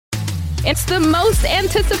It's the most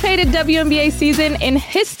anticipated WNBA season in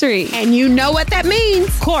history. And you know what that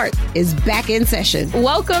means. Court is back in session.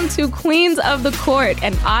 Welcome to Queens of the Court,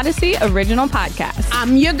 an Odyssey original podcast.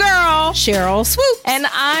 I'm your girl, Cheryl Swoop. And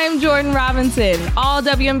I'm Jordan Robinson. All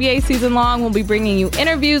WNBA season long, we'll be bringing you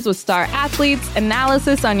interviews with star athletes,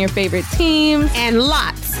 analysis on your favorite teams, and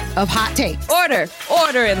lots of hot takes.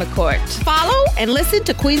 Order in the court. Follow and listen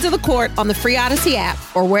to Queens of the Court on the free Odyssey app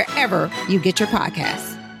or wherever you get your podcasts.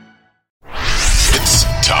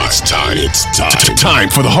 It's time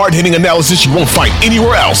for the hard-hitting analysis you won't find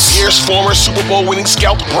anywhere else. Here's former Super Bowl winning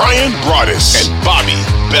scout Brian Broaddus and Bobby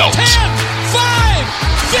Belt. 10-5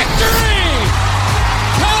 victory!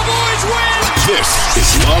 Cowboys win! This is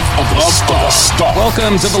Love of the Star.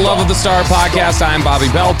 Welcome to the Love of the Star podcast. I'm Bobby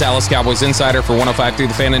Belt, Dallas Cowboys insider for 105.3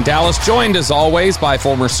 The Fan in Dallas, joined as always by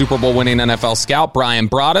former Super Bowl winning NFL scout Brian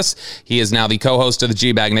Broaddus. He is now the co-host of the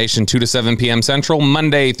G-Bag Nation 2 to 7 p.m. Central,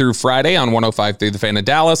 Monday through Friday on 105.3 The Fan in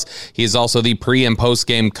Dallas. He is also the pre- and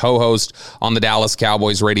post-game co-host on the Dallas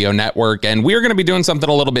Cowboys radio network. And we're going to be doing something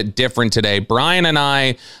a little bit different today. Brian and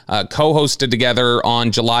I co-hosted together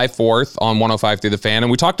on July 4th on 105.3 The Fan,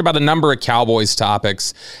 and we talked about a number of Cowboys topics.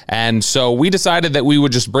 And so we decided that we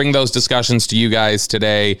would just bring those discussions to you guys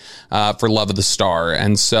today for Love of the Star.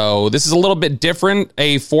 And so this is a little bit different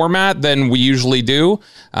a format than we usually do,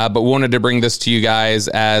 but we wanted to bring this to you guys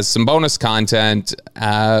as some bonus content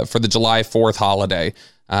for the July 4th holiday.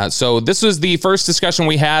 So this was the first discussion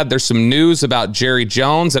we had. There's some news about Jerry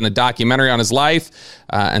Jones and a documentary on his life.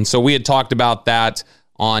 And so we had talked about that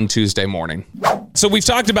on Tuesday morning. So we've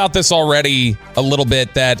talked about this already a little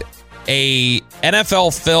bit, that a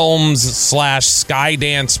NFL Films /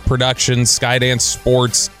 Skydance Productions, Skydance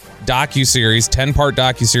Sports docuseries, 10-part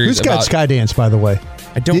docuseries. Who's got Skydance, by the way?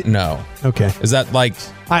 I don't know. Okay. Is that like...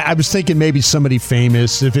 I was thinking maybe somebody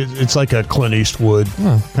famous, if it's like a Clint Eastwood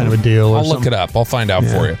kind of a deal. I'll look it up. I'll find out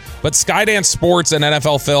for you. But Skydance Sports and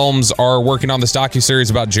NFL Films are working on this docuseries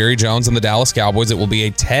about Jerry Jones and the Dallas Cowboys. It will be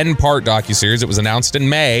a 10-part docuseries. It was announced in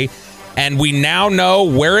May, and we now know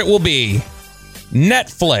where it will be.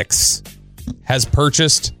 Netflix has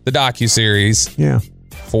purchased the docuseries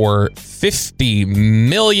for $50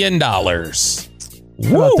 million. How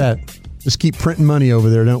about that? Just keep printing money over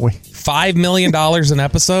there, don't we? $5 million an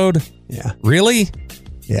episode? Yeah. Really?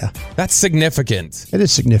 Yeah. That's significant. It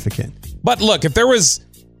is significant. But look, if there was...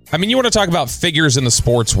 I mean, you want to talk about figures in the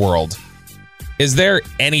sports world. Is there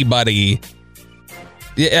anybody...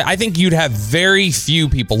 I think you'd have very few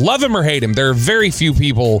people, love him or hate him, there are very few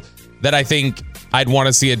people that I think I'd want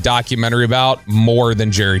to see a documentary about more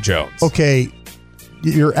than Jerry Jones. Okay,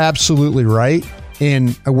 you're absolutely right.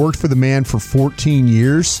 And I worked for the man for 14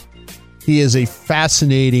 years. He is a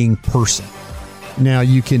fascinating person. Now,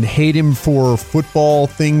 you can hate him for football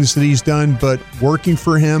things that he's done, but working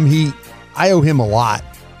for him, I owe him a lot.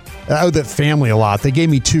 I owe that family a lot. They gave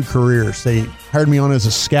me 2 careers. They hired me on as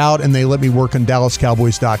a scout, and they let me work on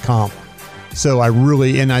DallasCowboys.com. So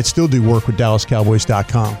I still do work with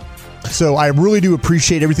DallasCowboys.com. So I really do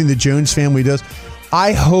appreciate everything the Jones family does.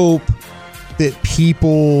 I hope that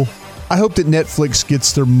Netflix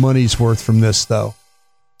gets their money's worth from this, though.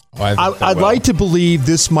 I'd like to believe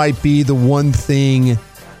this might be the one thing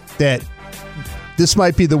that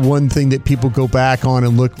people go back on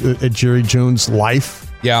and look at Jerry Jones'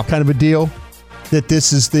 life. Yeah. Kind of a deal. That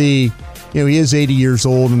this is he is 80 years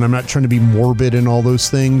old, and I'm not trying to be morbid and all those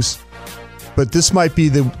things. But this might be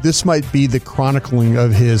the chronicling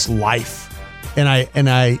of his life, and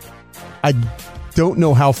I don't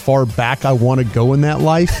know how far back I want to go in that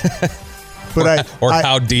life, but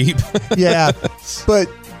how deep. Yeah, but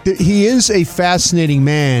he is a fascinating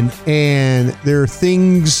man, and there are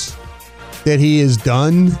things that he has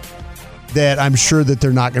done that I'm sure that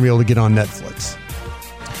they're not going to be able to get on Netflix.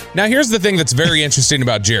 Now, here's the thing that's very interesting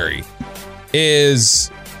about Jerry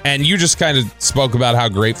is. And you just kind of spoke about how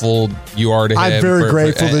grateful you are to him. I'm very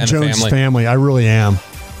grateful to the Jones family. I really am.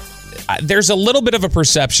 There's a little bit of a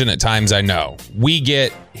perception at times, I know, we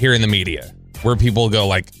get here in the media where people go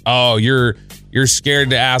like, oh, you're scared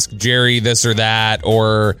to ask Jerry this or that,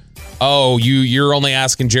 or, oh, you're only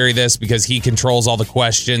asking Jerry this because he controls all the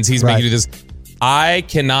questions. He's making you do this. I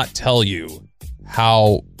cannot tell you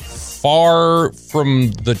how far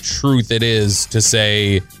from the truth it is to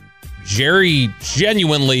say Jerry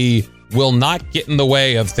genuinely will not get in the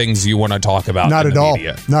way of things you want to talk about. Not at all.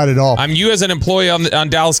 Media. Not at all. You as an employee on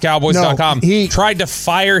DallasCowboys.com, he tried to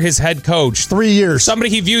fire his head coach. 3 years. Somebody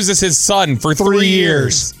he views as his son for 3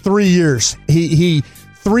 years. 3 years. He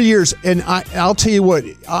 3 years. And I'll tell you what,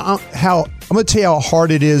 I'm going to tell you how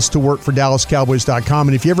hard it is to work for DallasCowboys.com.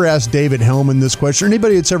 And if you ever ask David Hellman this question, or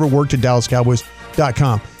anybody that's ever worked at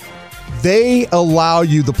DallasCowboys.com, they allow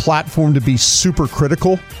you the platform to be super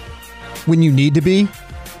critical when you need to be,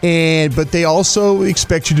 but they also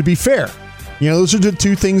expect you to be fair. Those are the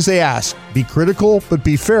two things they ask. Be critical, but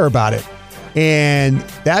be fair about it. And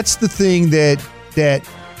that's the thing that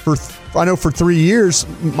I know for 3 years,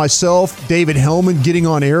 myself, David Hellman, getting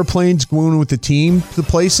on airplanes, going with the team to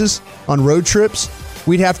places on road trips,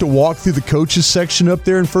 we'd have to walk through the coaches section up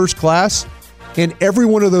there in first class. And every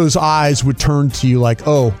one of those eyes would turn to you like,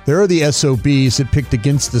 oh, there are the SOBs that picked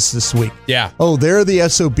against us this week. Yeah. Oh, there are the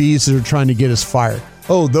SOBs that are trying to get us fired.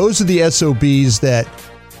 Oh, those are the SOBs that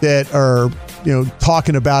are,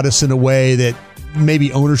 talking about us in a way that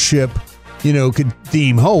maybe ownership, could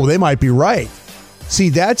deem, oh, they might be right. See,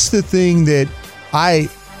 that's the thing that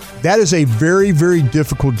is a very, very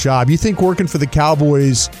difficult job. You think working for the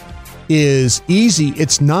Cowboys is easy.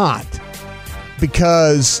 It's not,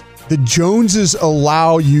 because the Joneses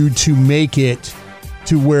allow you to make it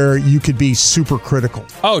to where you could be super critical.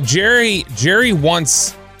 Oh, Jerry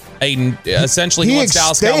wants essentially he wants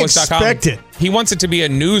DallasCowboys.com. He wants it to be a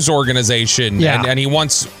news organization, and he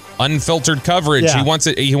wants unfiltered coverage. Yeah.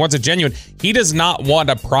 He wants a genuine. He does not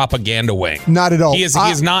want a propaganda wing. Not at all. He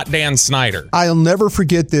is not Dan Snyder. I'll never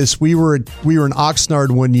forget this. We were in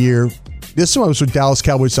Oxnard one year. This one was with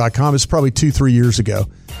DallasCowboys.com. It's probably 2-3 years ago.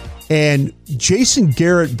 And Jason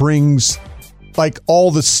Garrett brings like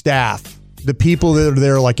all the staff, the people that are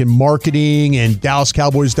there like in marketing and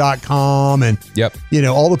DallasCowboys.com and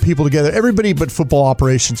all the people together, everybody but football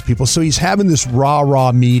operations people. So he's having this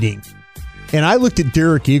rah-rah meeting. And I looked at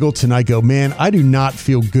Derek Eagleton. I go, man, I do not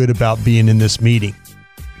feel good about being in this meeting.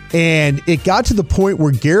 And it got to the point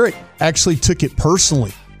where Garrett actually took it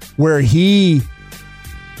personally, where he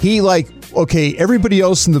like, okay, everybody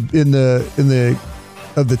else in the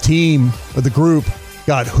of the team, of the group,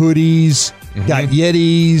 got hoodies, got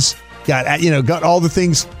Yetis, got all the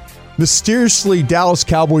things. Mysteriously,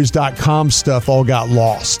 DallasCowboys.com stuff all got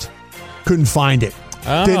lost. Couldn't find it.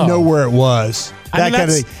 Oh. Didn't know where it was. That kind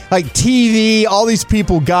of thing. Like TV, all these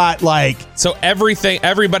people got like. So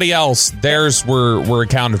everybody else, theirs were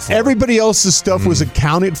accounted for. Everybody else's stuff was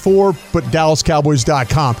accounted for, but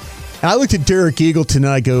DallasCowboys.com. And I looked at Derek Eagleton and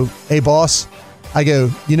I go, hey, boss. I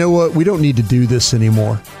go, you know what? We don't need to do this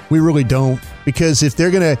anymore. We really don't, because if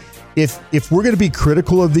we're gonna be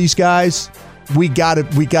critical of these guys, we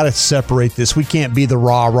gotta separate this. We can't be the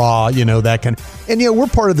rah-rah, that kind of. And we're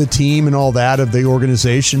part of the team and all that of the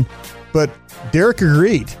organization. But Derek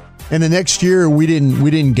agreed, and the next year we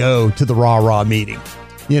didn't go to the rah-rah meeting,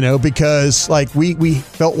 because like we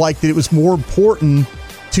felt like that it was more important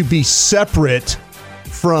to be separate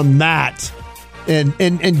from that.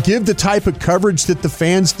 And give the type of coverage that the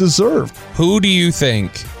fans deserve. Who do you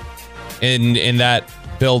think in that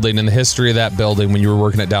building, in the history of that building, when you were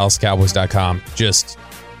working at DallasCowboys.com, just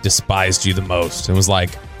despised you the most? It was like,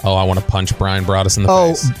 oh, I want to punch Brian Broaddus in the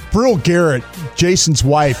face. Oh, Brill Garrett, Jason's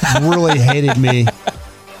wife, really hated me.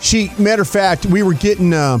 Matter of fact, we were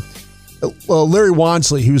getting Larry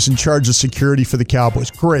Wansley, he was in charge of security for the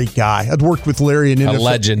Cowboys. Great guy. I'd worked with Larry in NFL,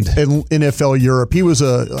 legend in NFL Europe. He was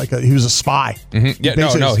a spy. Mm-hmm.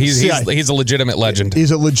 Yeah, he's a legitimate legend.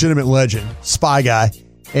 He's a legitimate legend, spy guy.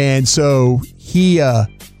 And so he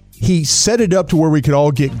set it up to where we could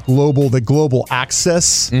all get the global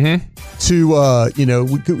access to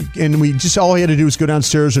and we just all he had to do was go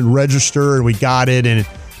downstairs and register, and we got it. And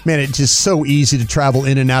man, it's just so easy to travel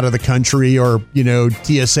in and out of the country, or,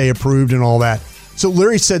 TSA approved and all that. So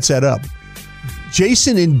Larry sets that up.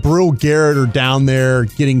 Jason and Brill Garrett are down there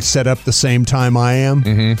getting set up the same time I am.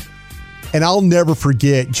 Mm-hmm. And I'll never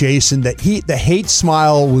forget, Jason, that the hate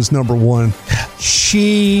smile was number one.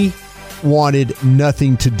 She wanted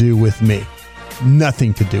nothing to do with me.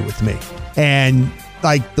 Nothing to do with me. And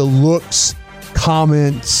like the looks,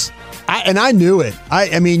 comments, I knew it.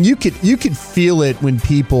 I mean, you could feel it when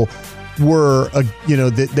people were,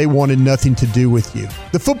 that they wanted nothing to do with you.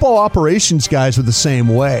 The football operations guys were the same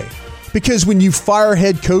way, because when you fire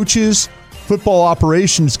head coaches, football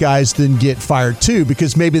operations guys then get fired too,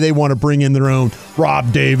 because maybe they want to bring in their own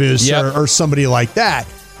Rob Davis or somebody like that.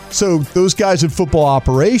 So those guys in football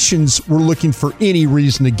operations were looking for any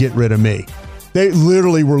reason to get rid of me. They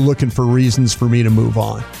literally were looking for reasons for me to move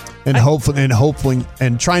on. And hopefully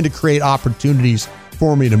trying to create opportunities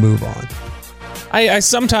for me to move on. I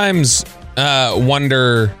sometimes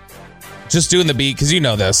wonder, just doing the beat, because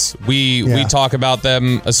this, we talk about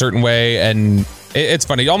them a certain way, and it's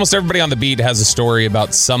funny. Almost everybody on the beat has a story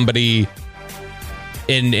about somebody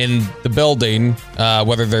in the building,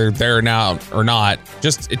 whether they're there now or not,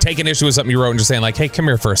 just taking issue with something you wrote and just saying like, hey, come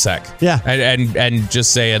here for a sec. Yeah. And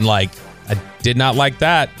just saying like, I did not like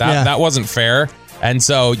that. That wasn't fair. And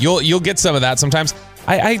so you'll get some of that sometimes.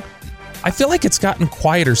 I feel like it's gotten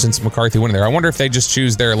quieter since McCarthy went in there. I wonder if they just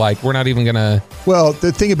choose their, like, we're not even going to... Well,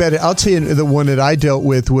 the thing about it, I'll tell you, the one that I dealt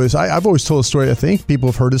with was, I've always told a story, I think people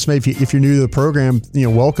have heard this, maybe if you're new to the program,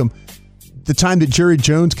 welcome. The time that Jerry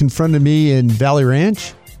Jones confronted me in Valley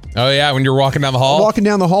Ranch. Oh, yeah, when you're walking down the hall? Walking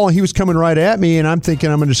down the hall, and he was coming right at me, and I'm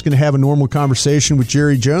thinking I'm just going to have a normal conversation with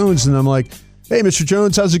Jerry Jones, and I'm like, hey, Mr.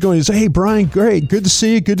 Jones, how's it going? He's like, hey, Brian, great, good to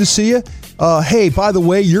see you. Hey, by the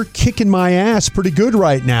way, you're kicking my ass pretty good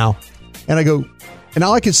right now. And I go, and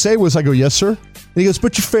all I could say was, yes, sir. And he goes,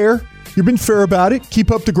 but you're fair. You've been fair about it.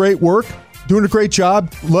 Keep up the great work. Doing a great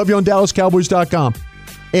job. Love you on DallasCowboys.com.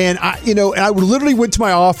 And I literally went to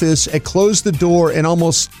my office and closed the door and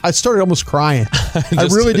I started almost crying. I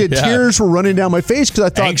really did. Yeah. Tears were running down my face because I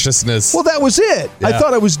thought, anxiousness. Well, that was it. Yeah. I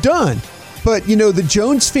thought I was done. But, the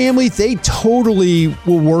Jones family, they totally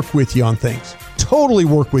will work with you on things. Totally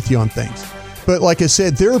work with you on things. But like I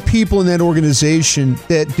said, there are people in that organization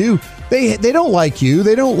that do. They don't like you.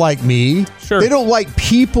 They don't like me. Sure. They don't like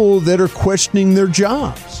people that are questioning their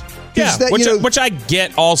jobs. Yeah, which I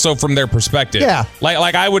get also from their perspective. Yeah.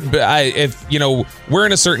 Like if we're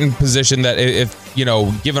in a certain position that if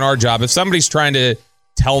given our job, if somebody's trying to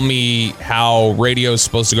tell me how radio is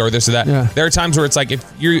supposed to go or this or that, there are times where it's like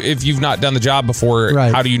if you've not done the job before,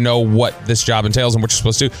 right, how do you know what this job entails and what you're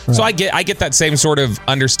supposed to do? Right. So I get that same sort of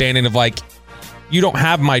understanding of like, you don't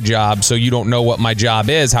have my job, so you don't know what my job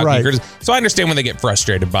is. How can you criticize? So I understand when they get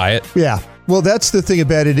frustrated by it. Yeah. Well, that's the thing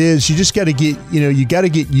about it is you just got to get, you got to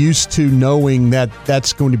get used to knowing that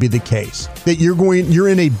that's going to be the case. That you're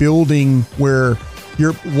in a building where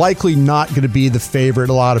you're likely not going to be the favorite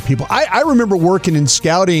a lot of people. I remember working in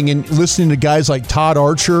scouting and listening to guys like Todd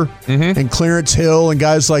Archer and Clarence Hill and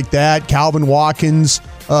guys like that, Calvin Watkins,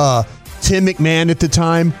 Tim McMahon at the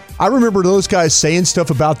time. I remember those guys saying stuff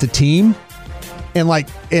about the team.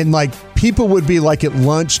 And people would be like at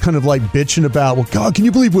lunch kind of like bitching about, well, God, can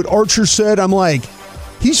you believe what Archer said? I'm like,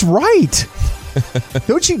 he's right.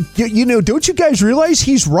 Don't you guys realize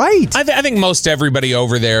he's right? I think most everybody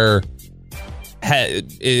over there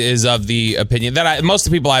is of the opinion that most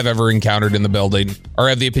of the people I've ever encountered in the building are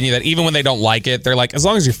of the opinion that even when they don't like it, they're like, as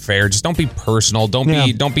long as you're fair, just don't be personal. Don't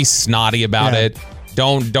be snotty about it.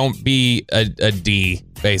 Don't be a D,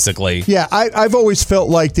 basically. Yeah, I've always felt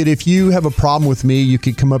like that if you have a problem with me, you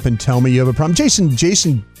could come up and tell me you have a problem. Jason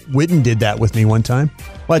Witten did that with me one time.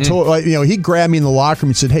 Well, I told he grabbed me in the locker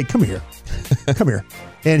room and said, "Hey, come here, come here,"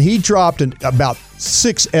 and he dropped about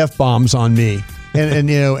 6 F-bombs on me,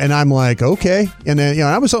 and I'm like, okay, and then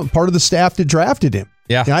I was part of the staff that drafted him.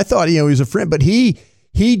 Yeah, I thought he was a friend, but he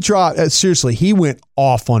dropped seriously. He went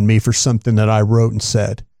off on me for something that I wrote and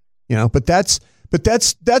said, but that's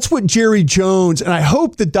what Jerry Jones, and I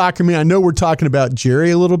hope the documentary, I know we're talking about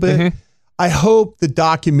Jerry a little bit. Mm-hmm. I hope the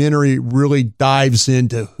documentary really dives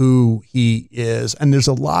into who he is. And there's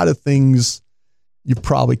a lot of things you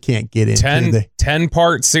probably can't get into.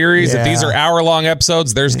 10-part series. Yeah. If these are hour-long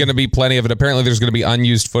episodes, there's going to be plenty of it. Apparently, there's going to be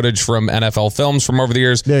unused footage from NFL films from over the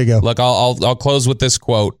years. There you go. Look, I'll close with this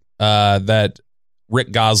quote that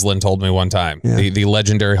Rick Goslin told me one time, the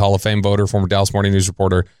legendary Hall of Fame voter, former Dallas Morning News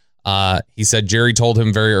reporter. He said Jerry told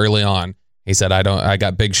him very early on. He said, I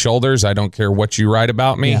got big shoulders. I don't care what you write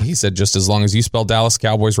about me. Yeah. He said, just as long as you spell Dallas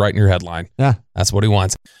Cowboys right in your headline. Yeah. That's what he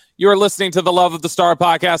wants. You're listening to the Love of the Star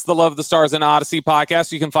podcast, the Love of the Stars and Odyssey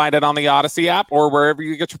podcast. You can find it on the Odyssey app or wherever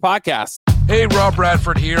you get your podcasts. Hey, Rob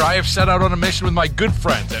Bradford here. I have set out on a mission with my good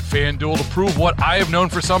friends at FanDuel to prove what I have known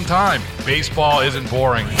for some time. Baseball isn't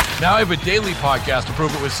boring. Now I have a daily podcast to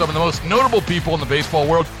prove it with some of the most notable people in the baseball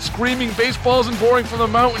world, screaming baseball isn't boring from the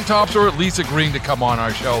mountaintops, or at least agreeing to come on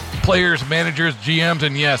our show. Players, managers, GMs,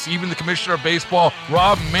 and yes, even the commissioner of baseball,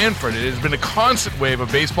 Rob Manfred. It has been a constant wave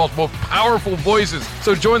of baseball's most powerful voices.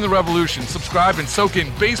 So join the revolution. Subscribe and soak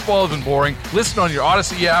in Baseball Isn't Boring. Listen on your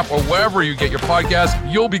Odyssey app or wherever you get your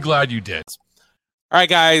podcast. You'll be glad you did. All right,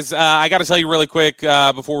 guys, I got to tell you really quick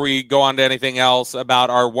before we go on to anything else about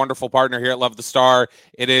our wonderful partner here at Love the Star.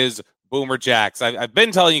 It is Boomer Jacks. I've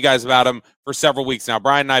been telling you guys about them for several weeks now.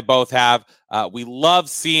 Brian and I both have. We love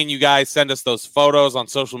seeing you guys send us those photos on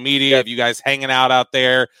social media of you guys hanging out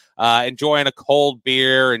there, enjoying a cold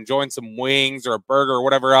beer, enjoying some wings or a burger or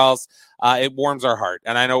whatever else. It warms our heart,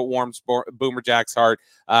 and I know it warms Boomer Jack's heart.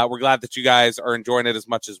 We're glad that you guys are enjoying it as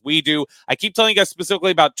much as we do. I keep telling you guys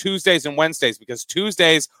specifically about Tuesdays and Wednesdays because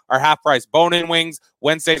Tuesdays are half-price bone-in wings.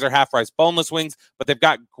 Wednesdays are half-price boneless wings, but they've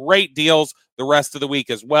got great deals the rest of the week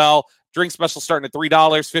as well. Drink special starting at $3,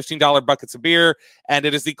 $15 buckets of beer, and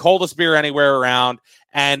it is the coldest beer anywhere around.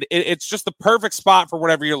 And it's just the perfect spot for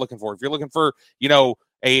whatever you're looking for. If you're looking for,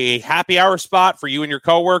 a happy hour spot for you and your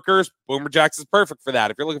coworkers, Boomer Jacks is perfect for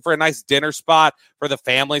that. If you're looking for a nice dinner spot for the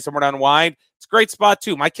family, somewhere to unwind, it's a great spot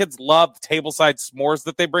too. My kids love the tableside s'mores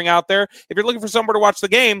that they bring out there. If you're looking for somewhere to watch the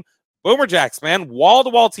game, Boomer Jacks, man,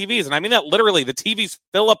 wall-to-wall TVs. And I mean that literally. The TVs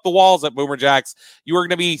fill up the walls at Boomer Jacks. You are going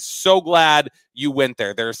to be so glad you went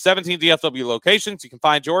there. There are 17 DFW locations. You can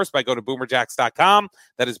find yours by going to boomerjacks.com.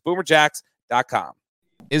 That is boomerjacks.com.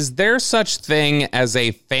 Is there such thing as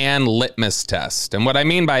a fan litmus test? And what I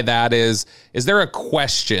mean by that is there a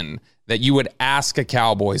question that you would ask a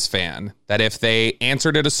Cowboys fan that if they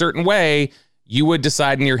answered it a certain way, you would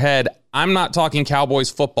decide in your head, I'm not talking Cowboys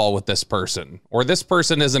football with this person, or this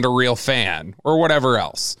person isn't a real fan, or whatever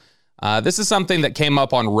else? This is something that came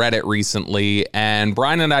up on Reddit recently, and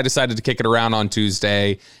Brian and I decided to kick it around on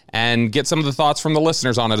Tuesday and get some of the thoughts from the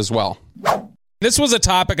listeners on it as well. This was a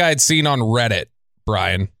topic I had seen on Reddit,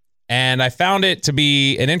 Brian, and I found it to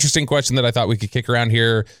be an interesting question that I thought we could kick around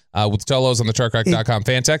here with Tolos on the truckrack.com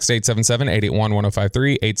fan text,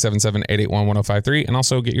 877-881-1053, 877-881-1053, and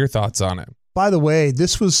also get your thoughts on it. By the way,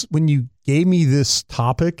 this was when you gave me this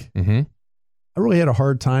topic, I really had a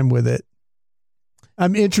hard time with it.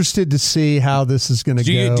 I'm interested to see how this is going to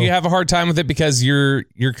go. Do you have a hard time with it because you're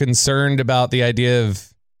concerned about the idea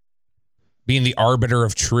of being the arbiter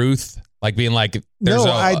of truth? Like being like, there's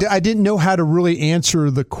I didn't know how to really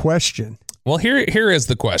answer the question. Well, here is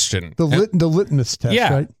the question. The litmus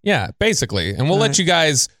test, right? Yeah, basically. And we'll let you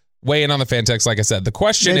guys weigh in on the fan text. Like I said, the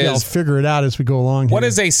question Maybe is, I'll figure it out as we go along. What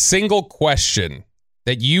is a single question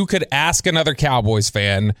that you could ask another Cowboys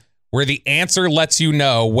fan where the answer lets you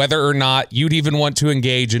know whether or not you'd even want to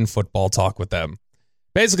engage in football talk with them?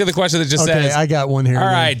 Basically, the question that just says, I got one here. All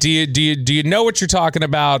right, do you know what you're talking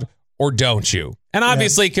about, or don't you? And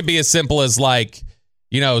obviously, it could be as simple as like,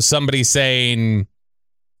 somebody saying,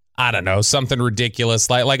 I don't know, something ridiculous.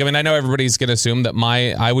 Like I mean, I know everybody's going to assume that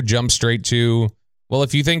I would jump straight to, well,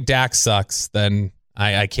 if you think Dak sucks, then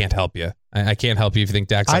I can't help you. I can't help you if you think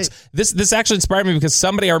Dak sucks. This actually inspired me because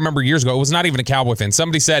somebody I remember years ago, it was not even a Cowboy fan.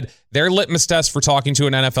 Somebody said their litmus test for talking to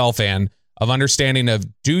an NFL fan of understanding of,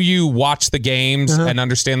 do you watch the games and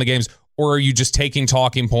understand the games, or are you just taking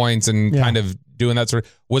talking points and kind of doing that sort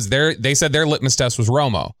of, they said their litmus test was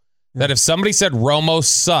Romo. That if somebody said Romo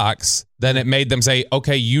sucks, then it made them say,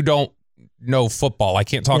 okay, you don't know football. I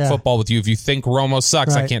can't talk football with you. If you think Romo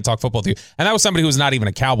sucks, I can't talk football with you. And that was somebody who was not even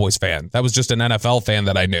a Cowboys fan. That was just an NFL fan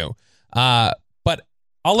that I knew. But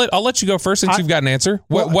I'll let you go first since you've got an answer.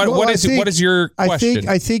 What is your question?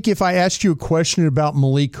 I think if I asked you a question about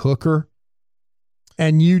Malik Hooker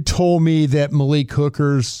and you told me that Malik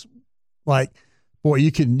Hooker's like, boy,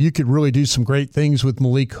 you could really do some great things with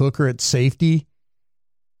Malik Hooker at safety,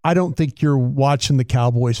 I don't think you're watching the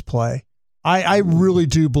Cowboys play. I really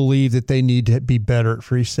do believe that they need to be better at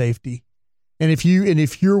free safety. And if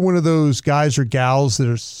you're one of those guys or gals that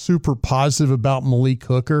are super positive about Malik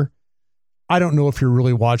Hooker, I don't know if you're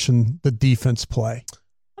really watching the defense play.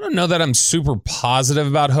 I don't know that I'm super positive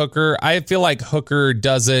about Hooker. I feel like Hooker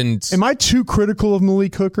doesn't. Am I too critical of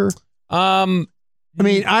Malik Hooker? I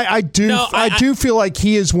mean, I do feel like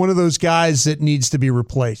he is one of those guys that needs to be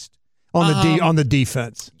replaced on the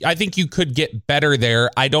defense. I think you could get better there.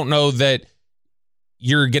 I don't know that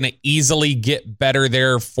you're going to easily get better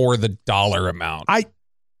there for the dollar amount.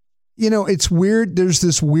 It's weird. There's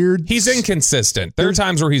this weird. He's inconsistent. There are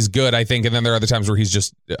times where he's good, I think, and then there are other times where he's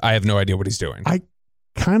just, I have no idea what he's doing. I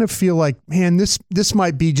kind of feel like, man, this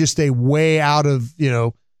might be just a way out of,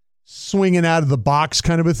 swinging out of the box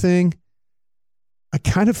kind of a thing. I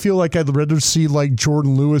kind of feel like I'd rather see like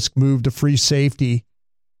Jordan Lewis move to free safety.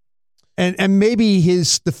 And maybe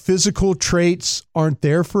the physical traits aren't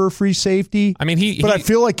there for a free safety. I mean, I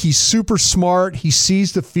feel like he's super smart. He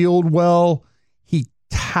sees the field well. He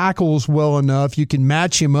tackles well enough. You can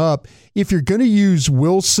match him up. If you're going to use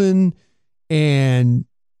Wilson and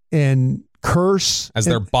Curse as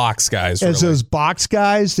their box guys, as those box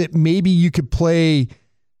guys, that maybe you could play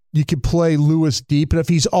Lewis deep. But if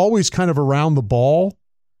he's always kind of around the ball,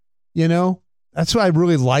 that's what I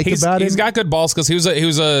really like about him. He's got good ball skills. He was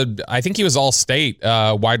I think he was all-state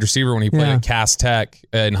wide receiver when he played at Cass Tech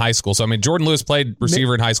in high school. So I mean, Jordan Lewis played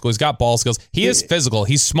receiver in high school. He's got ball skills. He is physical.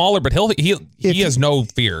 He's smaller, but he has no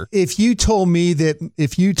fear. If you told me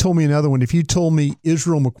another one, if you told me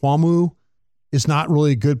Israel Mukuamu is not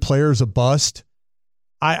really a good player, is a bust,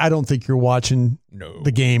 I don't think you're watching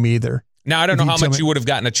the game either. Now, I don't know how much you would have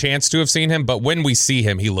gotten a chance to have seen him, but when we see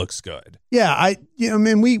him, he looks good. Yeah, we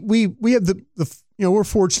have we're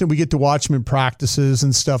fortunate we get to watch him in practices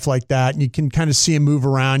and stuff like that, and you can kind of see him move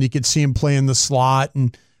around. You can see him play in the slot,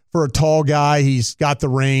 and for a tall guy, he's got the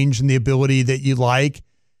range and the ability that you like.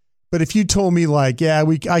 But if you told me I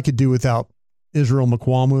could do without Israel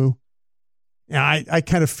Mukuamu, I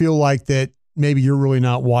kind of feel like that maybe you're really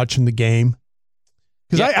not watching the game.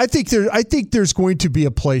 Because I think there's going to be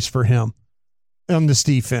a place for him on this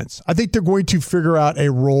defense. I think they're going to figure out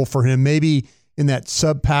a role for him, maybe in that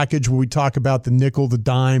sub package where we talk about the nickel, the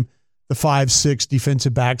dime, the 5-6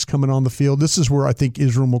 defensive backs coming on the field. This is where I think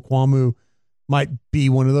Israel Mukuamu might be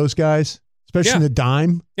one of those guys, especially in the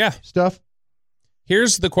dime stuff.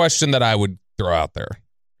 Here's the question that I would throw out there.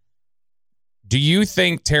 Do you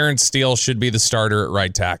think Terrence Steele should be the starter at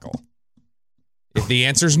right tackle? If the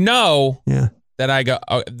answer is no,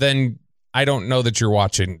 then I don't know that you're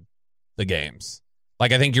watching the games.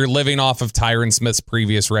 Like, I think you're living off of Tyron Smith's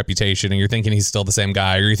previous reputation and you're thinking he's still the same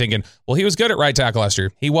guy, or you're thinking, well, he was good at right tackle last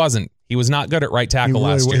year. He wasn't. He was not good at right tackle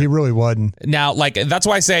last year. He really wasn't. Now, that's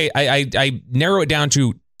why I say I narrow it down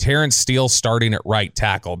to Terrence Steele starting at right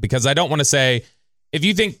tackle, because I don't want to say, if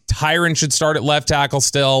you think Tyron should start at left tackle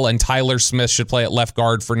still and Tyler Smith should play at left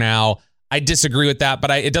guard for now, I disagree with that, but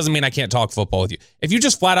it doesn't mean I can't talk football with you. If you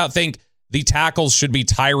just flat out think the tackles should be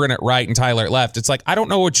Tyron at right and Tyler at left, it's like, I don't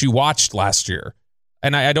know what you watched last year.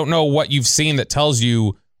 And I don't know what you've seen that tells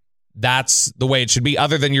you that's the way it should be,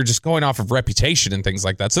 other than you're just going off of reputation and things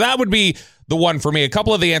like that. So that would be the one for me. A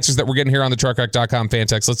couple of the answers that we're getting here on the truckwreck.com fan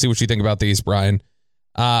text. Let's see what you think about these, Brian.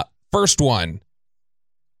 First one,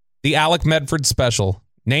 the Alec Medford special.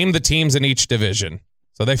 Name the teams in each division.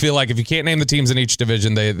 So they feel like if you can't name the teams in each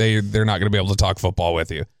division, they're not going to be able to talk football with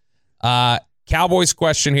you. Cowboys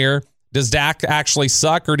question here. Does Dak actually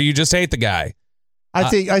suck, or do you just hate the guy?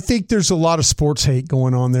 I think there's a lot of sports hate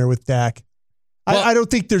going on there with Dak. Well, I don't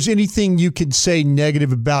think there's anything you could say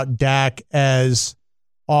negative about Dak as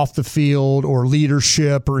off the field or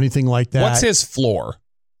leadership or anything like that. What's his floor?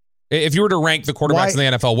 If you were to rank the quarterbacks in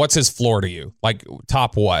the NFL, what's his floor to you? Like,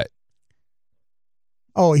 top what?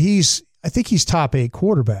 Oh, I think he's top 8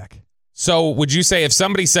 quarterback. So would you say if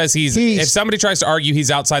somebody says if somebody tries to argue he's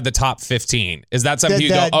outside the top 15, is that something you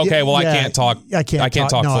go, okay, well, I can't talk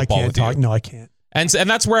football with you? No, I can't. And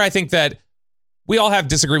that's where I think that we all have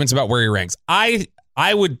disagreements about where he ranks. I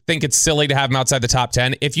would think it's silly to have him outside the top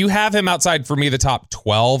 10. If you have him outside, for me, the top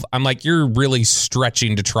 12, I'm like, you're really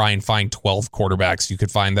stretching to try and find 12 quarterbacks you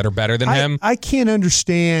could find that are better than him. I can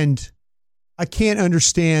understand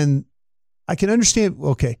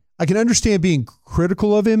being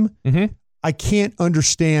critical of him. Mm-hmm. I can't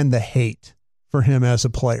understand the hate for him as a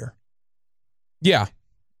player. Yeah.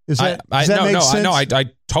 Does that make sense? I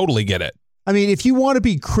totally get it. I mean, if you want to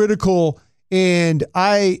be critical, and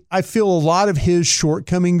I feel a lot of his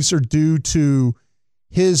shortcomings are due to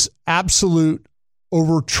his absolute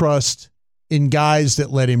overtrust in guys that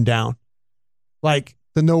let him down. Like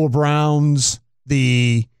the Noah Browns,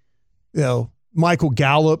 the Michael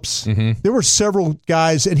Gallups. Mm-hmm. There were several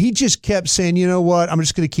guys, and he just kept saying, you know what, I'm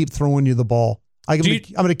just going to keep throwing you the ball. I'm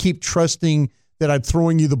going to keep trusting that I'm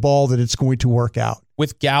throwing you the ball, that it's going to work out.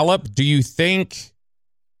 With Gallup, do you think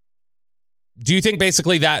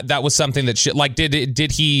basically that was something that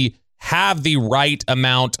did he have the right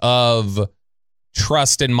amount of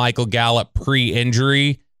trust in Michael Gallup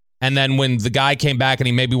pre-injury, and then when the guy came back and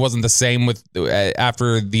he maybe wasn't the same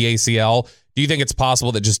after the ACL, do you think it's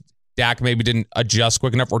possible that just Dak maybe didn't adjust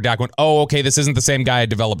quick enough, or Dak went, oh, okay, this isn't the same guy I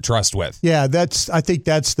developed trust with? Yeah, I think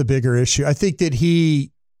that's the bigger issue. I think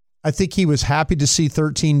he was happy to see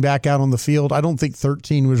 13 back out on the field. I don't think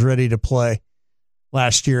 13 was ready to play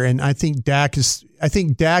last year. And I think Dak is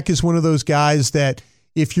one of those guys that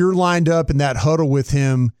if you're lined up in that huddle with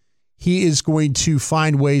him, he is going to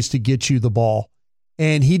find ways to get you the ball.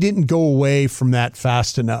 And he didn't go away from that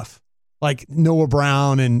fast enough. Like Noah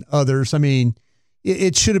Brown and others. I mean,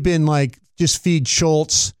 it should have been like just feed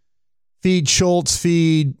Schultz, feed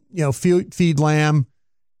Lamb,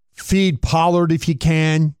 feed Pollard if you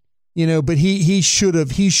can, but he should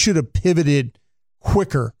have pivoted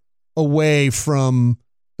quicker away from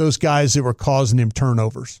those guys that were causing him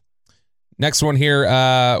turnovers. Next one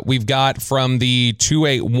here, we've got from the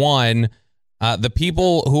 281, the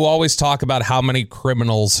people who always talk about how many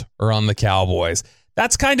criminals are on the Cowboys.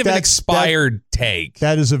 That's kind of an expired take.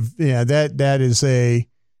 That's one.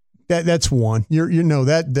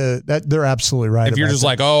 That they're absolutely right. If you're just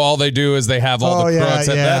like, all they do is they have all the crooks.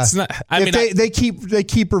 Yeah. That's not. They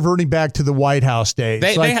keep reverting back to the White House days.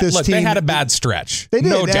 They had a bad stretch. They did.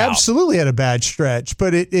 No they doubt. Absolutely had a bad stretch.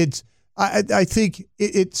 But I think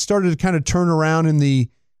it started to kind of turn around in the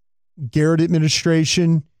Garrett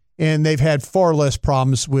administration, and they've had far less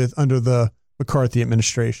problems under the McCarthy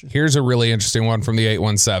administration. Here's a really interesting one from the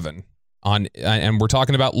 817. and we're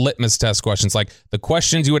talking about litmus test questions, like the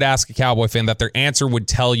questions you would ask a Cowboy fan that their answer would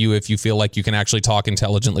tell you if you feel like you can actually talk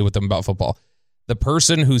intelligently with them about football. The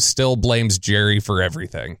person who still blames Jerry for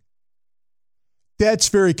everything. That's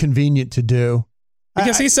very convenient to do.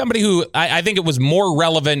 Because he's somebody who I think it was more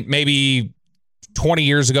relevant maybe 20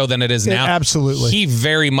 years ago than it is now. Absolutely. He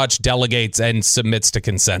very much delegates and submits to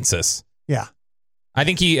consensus. Yeah. I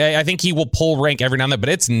think he will pull rank every now and then, but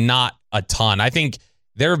it's not a ton. I think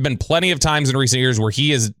there have been plenty of times in recent years where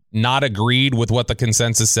he has not agreed with what the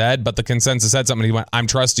consensus said, but the consensus said something. He went, "I'm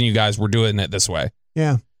trusting you guys. We're doing it this way."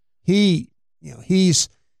 Yeah. He is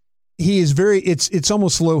very, it's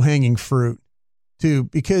almost low hanging fruit too,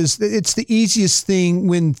 because it's the easiest thing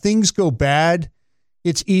when things go bad.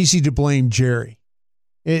 It's easy to blame Jerry.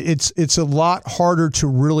 It's a lot harder to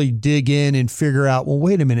really dig in and figure out, well,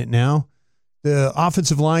 wait a minute now. The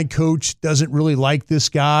offensive line coach doesn't really like this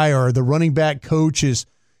guy, or the running back coach is,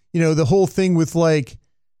 the whole thing with Malik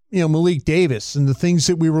Davis and the things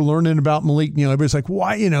that we were learning about Malik, everybody's like,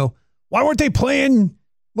 why weren't they playing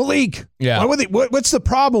Malik? Yeah. Why were they, what's the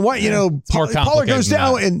problem? Why, Pollard goes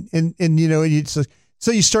down and it's like,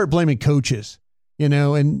 so you start blaming coaches,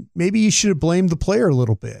 and maybe you should have blamed the player a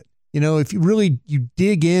little bit, if you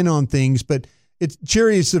dig in on things, but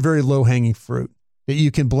Jerry is a very low hanging fruit that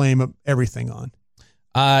you can blame everything on.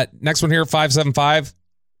 Next one here, 575.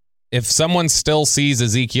 If someone still sees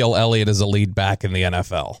Ezekiel Elliott as a lead back in the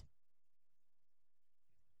NFL.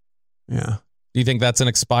 Yeah. Do you think that's an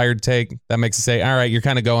expired take? That makes it say, all right, you're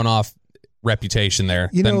kind of going off reputation there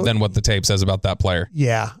than what the tape says about that player.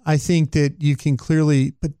 Yeah. I think that you can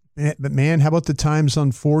clearly, but man, how about the times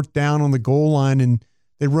on fourth down on the goal line and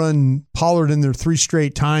they run Pollard in there 3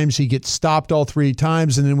 straight times. He gets stopped all 3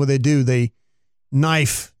 times. And then what they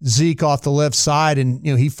knife Zeke off the left side, and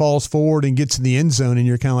he falls forward and gets in the end zone, and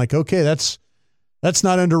you're kind of like, okay, that's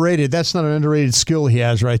not underrated. That's not an underrated skill he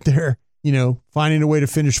has right there. Finding a way to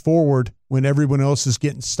finish forward when everyone else is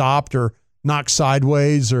getting stopped or knocked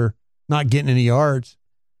sideways or not getting any yards.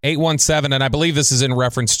 817, and I believe this is in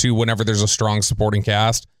reference to whenever there's a strong supporting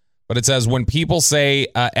cast, but it says, when people say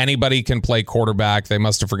anybody can play quarterback, they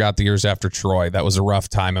must have forgot the years after Troy. That was a rough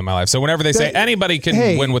time in my life. So whenever they say anybody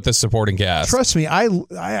can win with the supporting cast. Trust me, I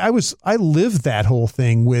lived that whole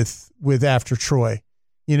thing with after Troy.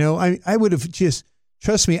 I would have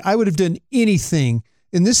trust me, I would have done anything.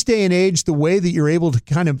 In this day and age, the way that you're able to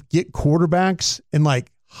kind of get quarterbacks and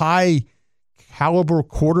like high caliber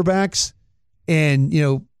quarterbacks, and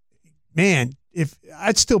man, if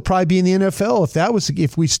I'd still probably be in the NFL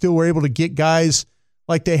if we still were able to get guys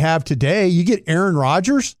like they have today. You get Aaron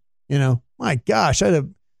Rodgers, my gosh, I'd have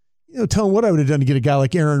tell him what I would have done to get a guy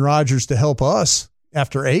like Aaron Rodgers to help us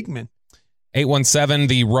after Aikman. 817,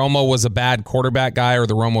 the Romo was a bad quarterback guy, or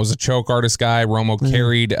the Romo was a choke artist guy. Romo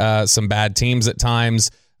carried some bad teams at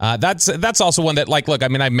times. That's also one that, like, look, I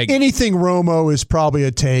mean, I make anything Romo is probably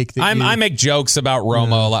a take. I make jokes about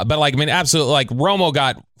Romo a lot, but absolutely, like, Romo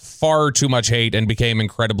got far too much hate and became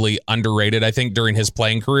incredibly underrated, I think, during his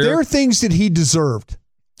playing career. There are things that he deserved.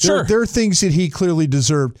 Sure. There are things that he clearly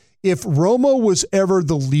deserved. If Romo was ever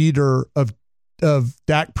the leader of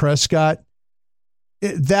Dak Prescott,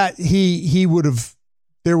 that he would have,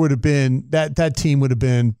 there would have been, that team would have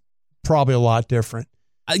been probably a lot different.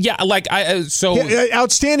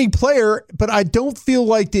 Outstanding player, but I don't feel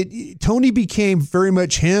like that. Tony became very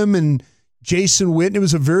much him and Jason Witten. It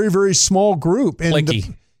was a very, very small group. And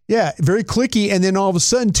clicky. Very clicky. And then all of a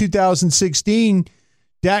sudden, 2016,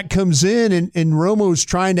 Dak comes in and Romo's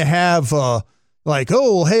trying to have hey,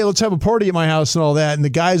 let's have a party at my house and all that. And the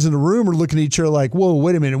guys in the room are looking at each other like, whoa,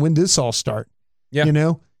 wait a minute, when did this all start?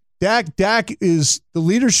 Yeah. Dak is, the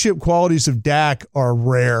leadership qualities of Dak are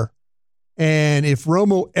rare. And if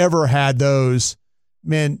Romo ever had those,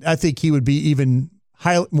 man, I think he would be even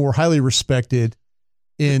more highly respected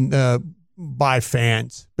by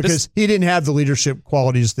fans, because he didn't have the leadership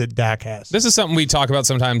qualities that Dak has. This is something we talk about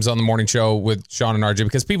sometimes on the morning show with Sean and RJ,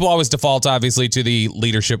 because people always default, obviously, to the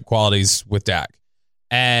leadership qualities with Dak.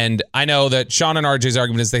 And I know that Sean and RJ's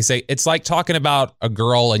argument is, they say it's like talking about a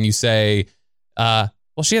girl and you say,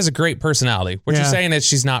 well, she has a great personality. What you're saying is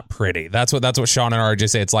she's not pretty. That's what Sean and RJ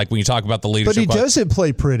say. It's like when you talk about the leadership. But he doesn't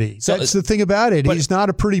play pretty. So, that's the thing about it. He's not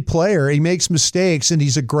a pretty player. He makes mistakes and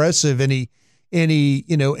he's aggressive and he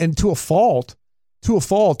to a fault.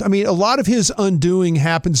 I mean, a lot of his undoing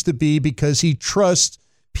happens to be because he trusts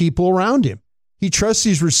people around him. He trusts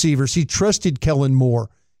these receivers. He trusted Kellen Moore.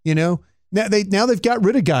 Now they've got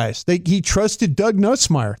rid of guys. He trusted Doug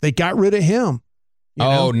Nussmeier. They got rid of him.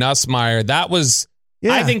 Nussmeier. That was.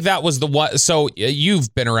 Yeah. I think that was the one. So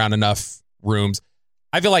you've been around enough rooms.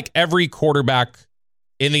 I feel like every quarterback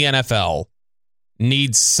in the NFL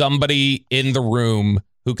needs somebody in the room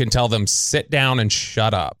who can tell them, sit down and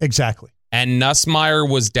shut up. Exactly. And Nussmeier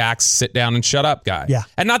was Dak's sit down and shut up guy. Yeah.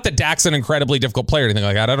 And not that Dak's an incredibly difficult player or anything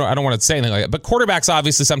like that. I don't want to say anything like that. But quarterbacks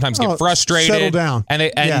obviously sometimes get frustrated. Settle down.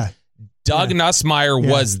 And Doug Nussmeier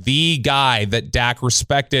was the guy that Dak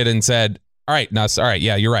respected and said, all right, Nuss, all right,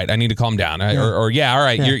 yeah, you're right. I need to calm down. All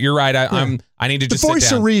right, you're right. I need to just sit down. The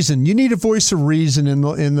voice of reason. You need a voice of reason in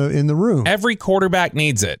the room. Every quarterback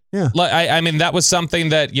needs it. Yeah. I mean, that was something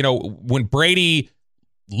that, when Brady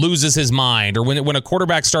loses his mind or when a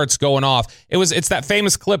quarterback starts going off, it's that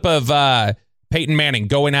famous clip of Peyton Manning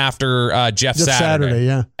going after Jeff Saturday.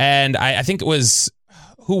 Yeah. And I think it was,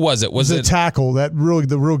 who was it? Was it tackle, the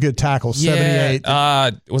real good tackle, 78.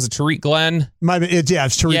 Was it Tariq Glenn? It's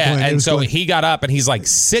Tariq Glenn. And so he got up and he's like,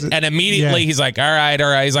 sit, and immediately he's like, all right.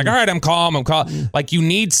 He's like, all right, I'm calm. Like, you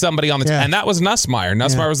need somebody on the team. And that was Nussmeier.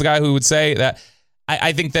 Nussmeier was the guy who would say that.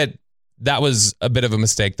 I think that was a bit of a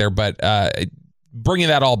mistake there, but bringing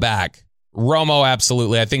that all back, Romo,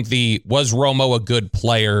 absolutely. I think was Romo a good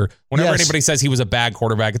player? Whenever anybody says he was a bad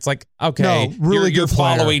quarterback, it's like, okay, no, really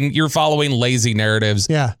you're following lazy narratives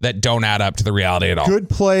that don't add up to the reality at all. Good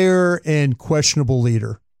player and questionable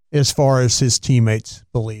leader, as far as his teammates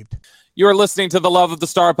believed. You're listening to the Love of the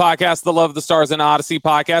Star podcast, the Love of the Stars and Odyssey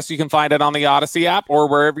podcast. You can find it on the Odyssey app or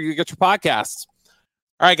wherever you get your podcasts.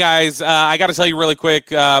 All right, guys, I got to tell you really quick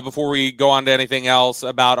before we go on to anything else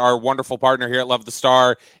about our wonderful partner here at Love the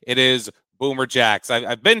Star. It is Boomer Jacks.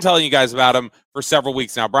 I've been telling you guys about them for several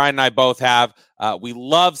weeks now. Brian and I both have. We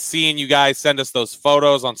love seeing you guys send us those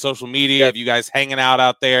photos on social media of you guys hanging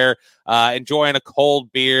out there, enjoying a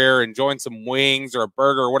cold beer, enjoying some wings or a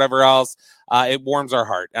burger or whatever else. It warms our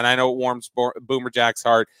heart, and I know it warms Boomer Jack's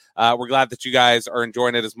heart. We're glad that you guys are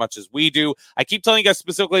enjoying it as much as we do. I keep telling you guys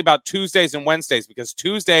specifically about Tuesdays and Wednesdays because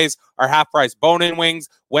Tuesdays are half-price bone-in wings.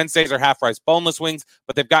 Wednesdays are half-price boneless wings,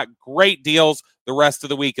 but they've got great deals the rest of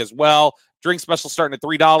the week as well. Drink special starting at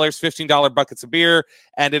 $3, $15 buckets of beer,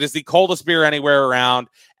 and it is the coldest beer anywhere around,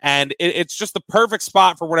 and it's just the perfect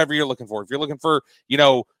spot for whatever you're looking for. If you're looking for,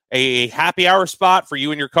 a happy hour spot for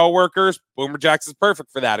you and your coworkers, Boomer Jacks is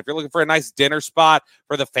perfect for that. If you're looking for a nice dinner spot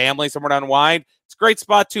for the family, somewhere to unwind, it's a great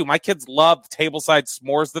spot too. My kids love tableside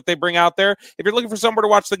s'mores that they bring out there. If you're looking for somewhere to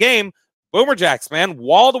watch the game, Boomer Jacks, man,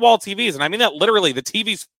 wall-to-wall TVs. And I mean that literally. The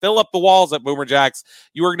TVs fill up the walls at Boomer Jacks.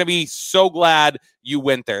 You are going to be so glad you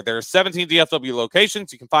went there. There are 17 DFW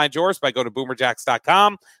locations. You can find yours by going to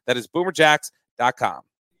boomerjacks.com. That is boomerjacks.com.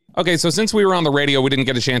 Okay, so since we were on the radio, we didn't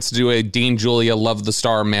get a chance to do a Dean Julia Love the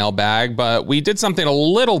Star mailbag, but we did something a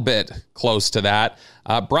little bit close to that.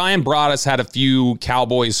 Brian Broaddus had a few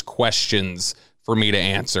Cowboys questions for me to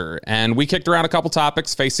answer, and we kicked around a couple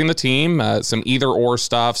topics facing the team, some either-or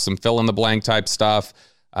stuff, some fill-in-the-blank type stuff,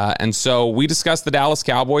 and so we discussed the Dallas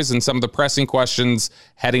Cowboys and some of the pressing questions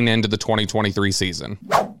heading into the 2023 season.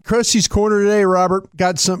 Krusty's Corner today, Robert.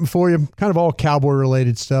 Got something for you. Kind of all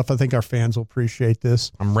Cowboy-related stuff. I think our fans will appreciate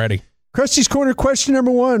this. I'm ready. Krusty's Corner, question number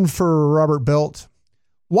 1 for Robert Belt.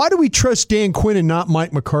 Why do we trust Dan Quinn and not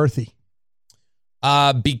Mike McCarthy?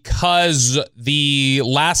 Because the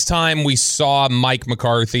last time we saw Mike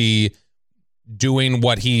McCarthy doing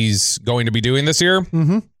what he's going to be doing this year,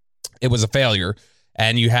 it was a failure.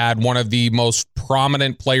 And you had one of the most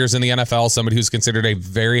prominent players in the NFL, somebody who's considered a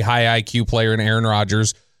very high IQ player in Aaron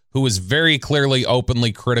Rodgers, who was very clearly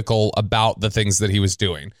openly critical about the things that he was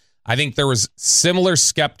doing. I think there was similar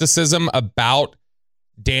skepticism about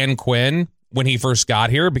Dan Quinn when he first got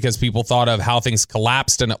here because people thought of how things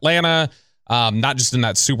collapsed in Atlanta, not just in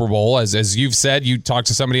that Super Bowl. As you've said, you talked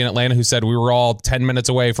to somebody in Atlanta who said we were all 10 minutes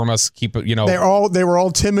away from us They were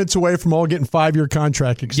all 10 minutes away from all getting 5-year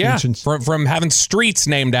contract extensions. Yeah, from having streets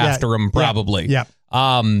named after them, probably. Yeah.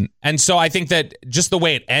 And so I think that just the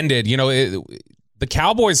way it ended, the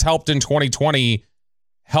Cowboys helped in 2020,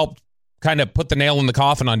 helped kind of put the nail in the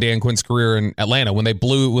coffin on Dan Quinn's career in Atlanta when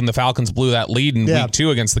the Falcons blew that lead in week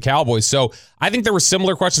 2 against the Cowboys. So I think there were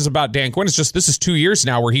similar questions about Dan Quinn. It's just this is 2 years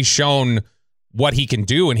now where he's shown what he can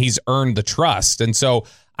do and he's earned the trust. And so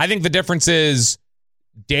I think the difference is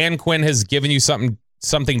Dan Quinn has given you something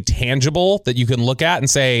tangible that you can look at and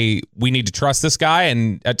say, we need to trust this guy.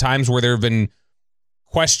 And at times where there have been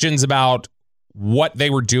questions about what they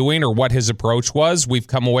were doing or what his approach was, we've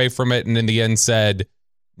come away from it and in the end said,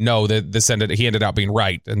 no, he ended up being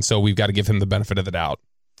right. And so we've got to give him the benefit of the doubt.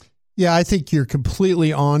 Yeah, I think you're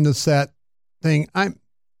completely on to that thing.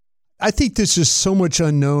 I think there's just so much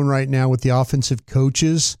unknown right now with the offensive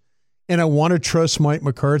coaches. And I want to trust Mike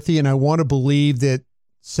McCarthy, and I want to believe that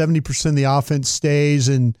 70% of the offense stays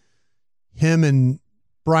and him and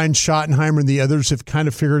Brian Schottenheimer and the others have kind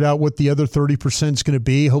of figured out what the other 30% is going to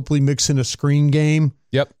be. Hopefully mix in a screen game.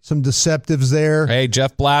 Yep. Some deceptives there. Hey,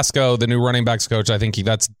 Jeff Blasco, the new running backs coach, I think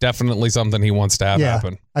that's definitely something he wants to have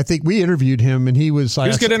happen. I think we interviewed him, and he was like, it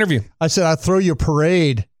was a good interview. I said, I'll throw you a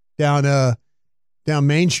parade down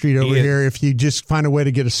Main Street over here if you just find a way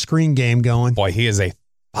to get a screen game going. Boy, he is a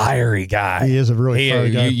fiery guy. He is a really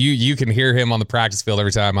fiery guy. You can hear him on the practice field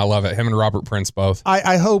every time. I love it. Him and Robert Prince both.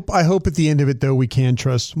 I hope at the end of it, though, we can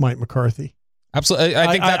trust Mike McCarthy. Absolutely.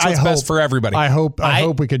 I think that's what's best for everybody. I hope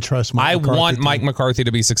we can trust Mike McCarthy. I want Mike McCarthy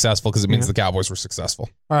to be successful because it means the Cowboys were successful.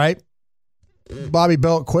 All right. Bobby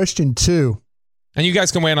Belt, question 2. And you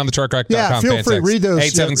guys can weigh in on the truckrec.com. Yeah, feel free. Read those.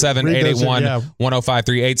 877-881-1053,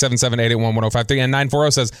 877-881-1053. And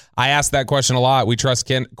 940 says, I asked that question a lot. We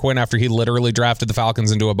trust Quinn after he literally drafted the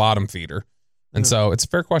Falcons into a bottom feeder. And so it's a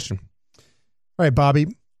fair question. All right, Bobby.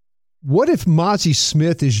 What if Mozzie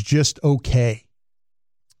Smith is just okay?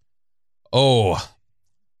 Oh,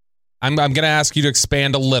 I'm going to ask you to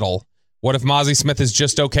expand a little. What if Mozzie Smith is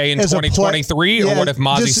just okay in 2023? Or what if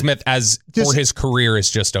Mozzie Smith for his career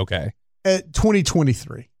is just okay? At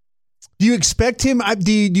 2023. Do you expect him?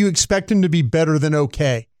 Do you expect him to be better than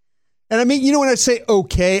okay? And I mean, when I say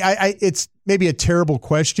okay, it's maybe a terrible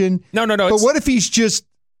question. No. But what if he's just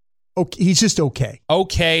okay? He's just okay.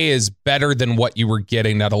 Okay is better than what you were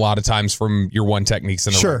getting at a lot of times from your one techniques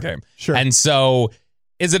in the run game. Sure. And so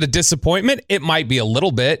is it a disappointment? It might be a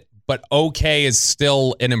little bit, but okay is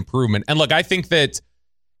still an improvement. And look, I think that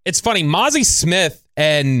it's funny. Mozzie Smith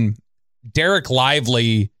and Derek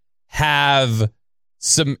Lively have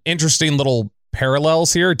some interesting little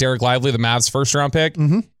parallels here. Derek Lively, the Mavs first round pick,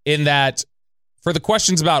 in that for the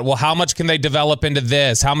questions about, well, how much can they develop into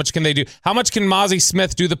this? How much can they do? How much can Mozzie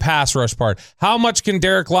Smith do the pass rush part? How much can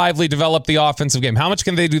Derek Lively develop the offensive game? How much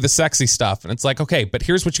can they do the sexy stuff? And it's like, okay, but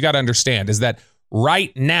here's what you got to understand is that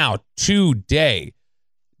right now, today,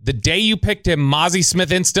 the day you picked him, Mozzie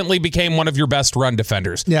Smith instantly became one of your best run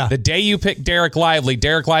defenders. Yeah. The day you picked Derek Lively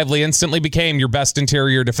instantly became your best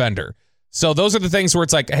interior defender. So those are the things where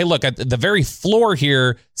it's like, hey, look, at the very floor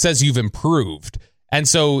here says you've improved. And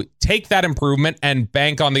so take that improvement and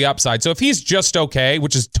bank on the upside. So if he's just okay,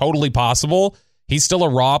 which is totally possible, he's still a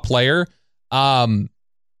raw player. I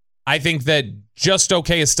think that just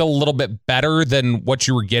okay is still a little bit better than what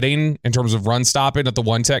you were getting in terms of run stopping at the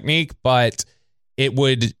one technique, but it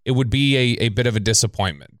would be a bit of a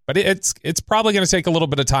disappointment. But it's probably going to take a little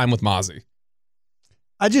bit of time with Mozzie.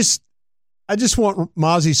 I just want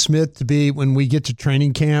Mozzie Smith to be, when we get to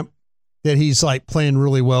training camp, that he's like playing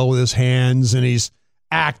really well with his hands and he's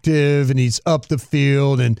active and he's up the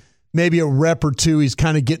field, and maybe a rep or two he's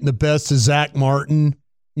kind of getting the best of Zach Martin,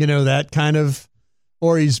 that kind of,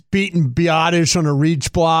 or he's beating Biotish on a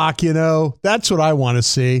reach block, That's what I want to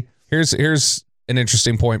see. Here's an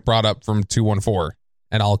interesting point brought up from 214,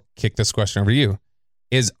 and I'll kick this question over to you.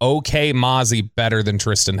 Is okay Mozzie better than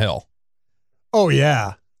Tristan Hill? Oh,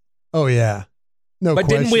 yeah. No But question.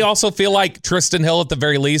 didn't we also feel like Tristan Hill at the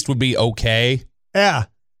very least would be okay? Yeah.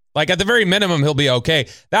 Like at the very minimum, he'll be okay.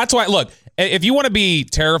 That's why, look, if you want to be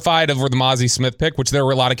terrified over the Mozzie Smith pick, which there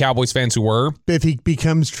were a lot of Cowboys fans who were. If he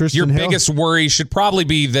becomes Tristan Hill. Your biggest worry should probably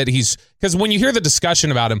be that because when you hear the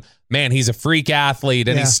discussion about him, man, he's a freak athlete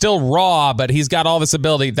and he's still raw, but he's got all this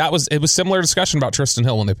ability. It was similar discussion about Tristan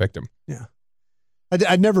Hill when they picked him. Yeah.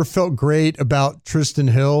 I never felt great about Tristan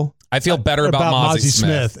Hill. I feel better about Mozzie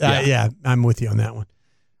Smith. Yeah, I'm with you on that one.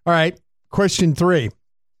 All right. Question 3.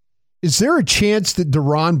 Is there a chance that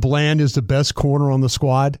Deron Bland is the best corner on the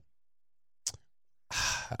squad?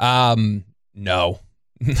 No.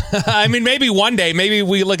 I mean, maybe one day, maybe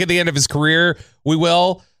we look at the end of his career, we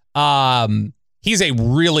will. He's a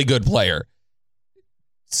really good player.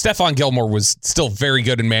 Stephon Gilmore was still very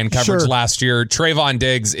good in man coverage last year. Trayvon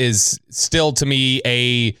Diggs is still, to me,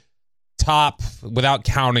 a top, without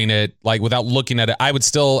counting it, like without looking at it, I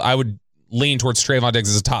would lean towards Trayvon Diggs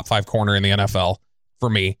as a top 5 corner in the NFL for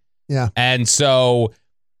me. Yeah. And so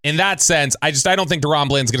in that sense, I don't think Deron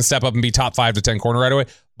Bland's going to step up and be top 5 to 10 corner right away,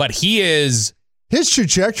 but he is. His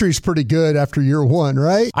trajectory is pretty good after year 1,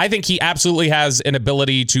 right? I think he absolutely has an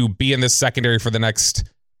ability to be in this secondary for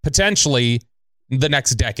potentially the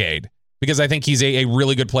next decade, because I think he's a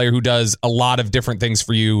really good player who does a lot of different things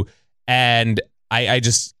for you. And I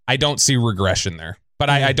don't see regression there, but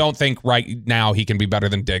I don't think right now he can be better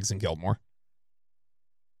than Diggs and Gilmore.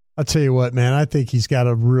 I'll tell you what, man, I think he's got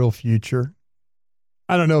a real future.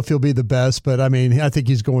 I don't know if he'll be the best, but I mean, I think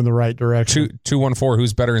he's going the right direction. 214,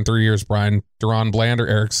 who's better in 3 years, Brian? Deron Bland or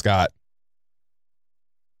Eric Scott?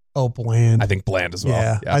 Oh, Bland. I think Bland as well.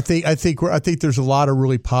 Yeah. I think there's a lot of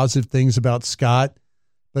really positive things about Scott,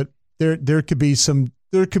 but there could be some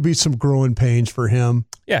there could be some growing pains for him.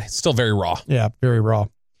 Yeah, it's still very raw. Yeah, very raw.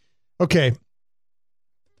 Okay.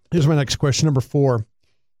 Here's my next question. Number 4.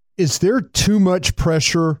 Is there too much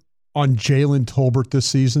pressure on Jalen Tolbert this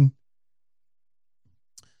season?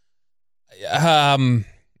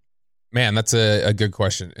 Man, that's a good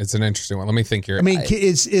question. It's an interesting one. Let me think here. I mean,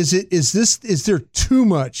 is there too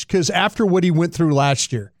much? Because after what he went through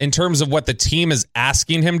last year, in terms of what the team is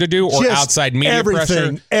asking him to do, or outside media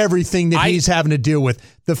pressure, everything that he's having to deal with,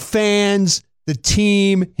 the fans, the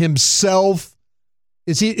team, himself,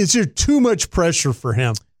 is there too much pressure for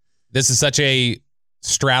him? This is such a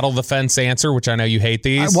straddle the fence answer, which I know you hate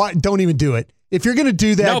these. Don't even do it. If you're going to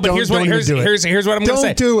do that, no, but here's what I'm going to say.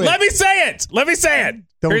 Don't do it. Let me say it.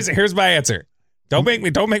 Here's my answer. Don't make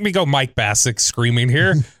me go Mike Bassick screaming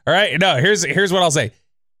here. All right. No, here's what I'll say.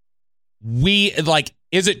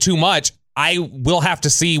 Is it too much? I will have to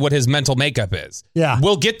see what his mental makeup is. Yeah.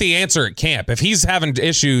 We'll get the answer at camp. If he's having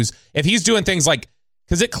issues, if he's doing things like,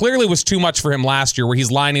 because it clearly was too much for him last year where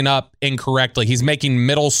he's lining up incorrectly. He's making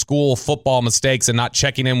middle school football mistakes and not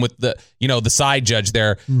checking in with the side judge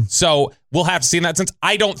there. So we'll have to see in that sense.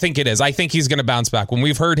 I don't think it is. I think he's going to bounce back. When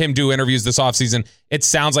we've heard him do interviews this offseason, it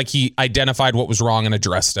sounds like he identified what was wrong and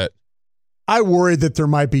addressed it. I worry that there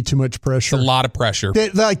might be too much pressure. It's a lot of pressure.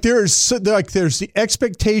 There's the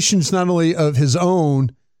expectations not only of his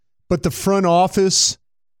own, but the front office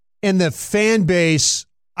and the fan base,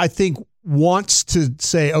 I think, wants to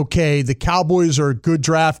say, okay, the Cowboys are a good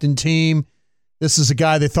drafting team. This is a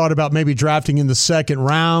guy they thought about maybe drafting in the second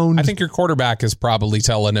round. I think your quarterback is probably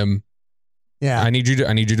telling him, "Yeah, I need you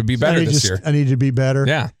to be better this year. I need you to be better."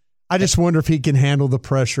 Yeah. I just wonder if he can handle the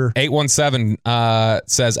pressure. 817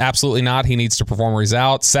 says absolutely not. He needs to perform where he's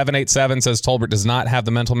out. 787 says Tolbert does not have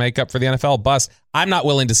the mental makeup for the NFL. Bust. I'm not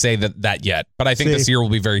willing to say that yet, but I think this year will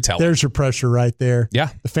be very telling. There's your pressure right there.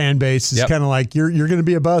 Yeah. The fan base is kind of like, you're going to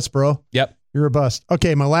be a bust, bro. Yep. You're a bust.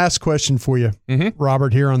 Okay, my last question for you,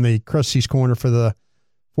 Robert, here on the Krusty's Corner for the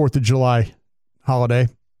 4th of July holiday.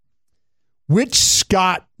 Which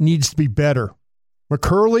Scott needs to be better,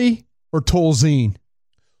 McCurley or Tolzien?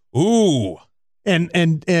 Ooh. And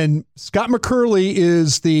Scott McCurley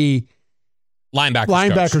is the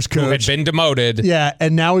linebackers coach. Who had been demoted. Yeah,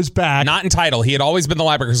 and now is back. Not in title. He had always been the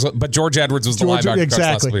linebackers, but George Edwards was the linebacker coach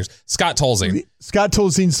last couple years. Scott Tolzien. Scott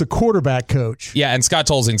Tolzien's the quarterback coach. Yeah, and Scott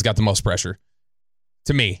Tolzien's got the most pressure.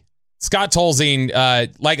 To me. Scott Tolzien,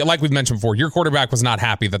 like we've mentioned before, your quarterback was not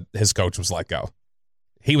happy that his coach was let go.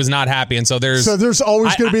 He was not happy, and so there's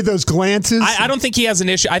always going to be those glances. I don't think he has an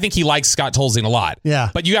issue. I think he likes Scott Tolzien a lot.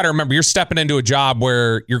 Yeah. But you got to remember, you're stepping into a job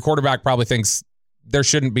where your quarterback probably thinks there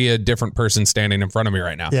shouldn't be a different person standing in front of me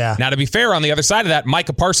right now. Yeah. Now, to be fair, on the other side of that,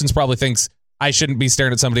 Micah Parsons probably thinks I shouldn't be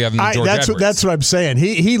staring at somebody other than George Edwards. That's what I'm saying.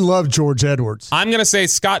 He loved George Edwards. I'm going to say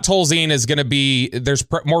Scott Tolzien is going to be, there's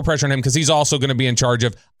more pressure on him because he's also going to be in charge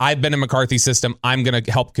of, I've been in McCarthy's system. I'm going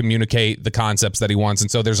to help communicate the concepts that he wants.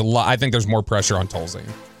 And so there's I think there's more pressure on Tolzien.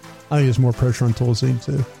 I think there's more pressure on Tolzien,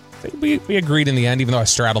 too. We agreed in the end, even though I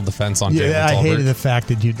straddled the fence on Jalen Tolbert. Yeah, I hated the fact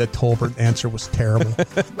that that Tolbert answer was terrible.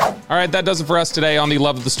 All right, that does it for us today on the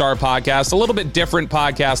Love of the Star podcast. A little bit different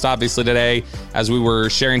podcast, obviously, today, as we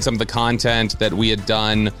were sharing some of the content that we had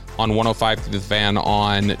done on 105 Through the Fan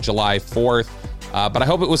on July 4th. But I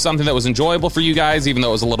hope it was something that was enjoyable for you guys, even though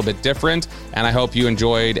it was a little bit different. And I hope you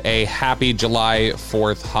enjoyed a happy July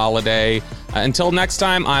 4th holiday. Until next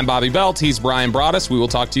time, I'm Bobby Belt. He's Brian Broaddus. We will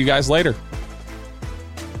talk to you guys later.